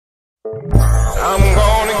I'm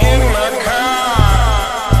gonna get my car,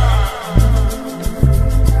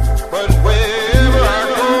 but wherever I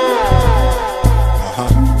go,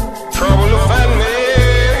 trouble will find me,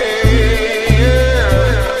 yeah.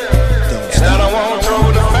 And I don't want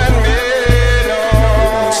trouble to find me, no.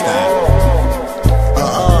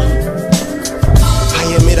 I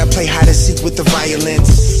admit I play hide and seek with the violence.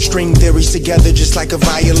 String theories together just like a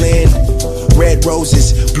violin. Red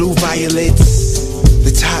roses, blue violets. The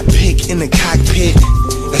top pick in the cockpit.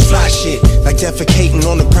 That's fly shit, like defecating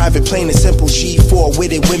on a private plane. A simple G4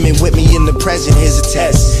 witted women with me in the present. Here's a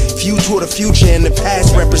test. Few toward the future and the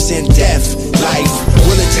past represent death. Life,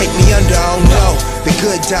 will it take me under? I don't know. The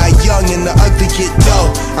good die young and the ugly get dull.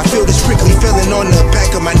 I feel this prickly feeling on the back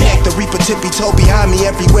of my neck. The reaper tippy-toe behind me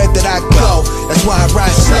everywhere that I go. That's why I ride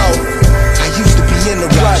slow. I used to be in a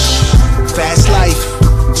rush. Fast life,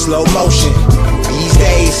 slow motion. These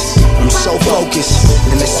days, I'm so focused.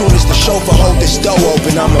 And as soon as the chauffeur hold this door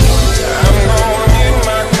open, I'm gonna get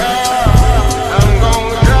my car, I'm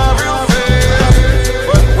gonna drive real fast,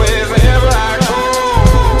 but wherever I go,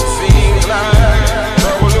 seems like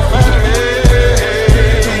trouble to find me.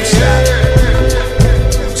 Don't stop.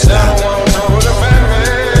 And I don't want trouble to find me.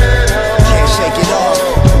 Can't shake it off.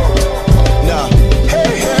 No.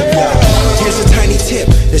 Here's a tiny tip.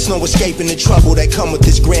 There's no escaping the trouble that come with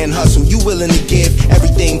this grand hustle. You willing to give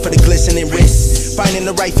everything for the glistening wrist. Finding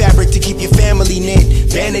the right fabric to keep your family knit.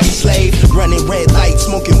 Vanity slave, running red lights,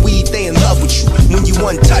 smoking weed, they in love with you. When you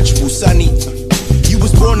untouchable, sonny. You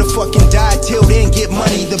was born to fucking die, till then get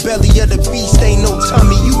money. The belly of the beast ain't no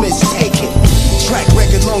tummy, you mistaken. Track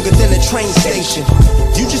record longer than a train station.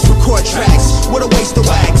 You just record tracks, what a waste of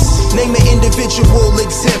wax. Name an individual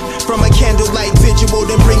exempt from a candlelight visual,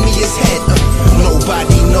 then bring me his head.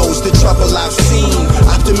 Nobody knows the trouble I've seen.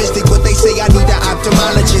 Optimistic, but they say I need an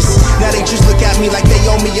ophthalmologist. Now they just look at me like they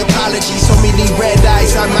owe me apologies. So many red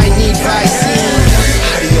eyes, I might need Visine.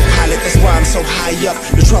 Audio pilot, that's why I'm so high up.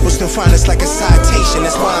 The trouble still find us like a citation.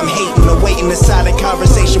 That's why I'm hating, awaiting a silent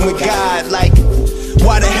conversation with God. Like,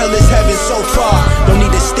 why the hell is heaven so far? Don't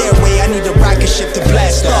need a stairway, I need a rocket ship to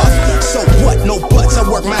blast off. So what, no buts, I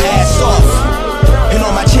work my ass off. And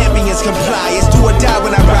all my champions comply, it's do or die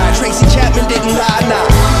when I ride. Tracy Chapman didn't lie, nah.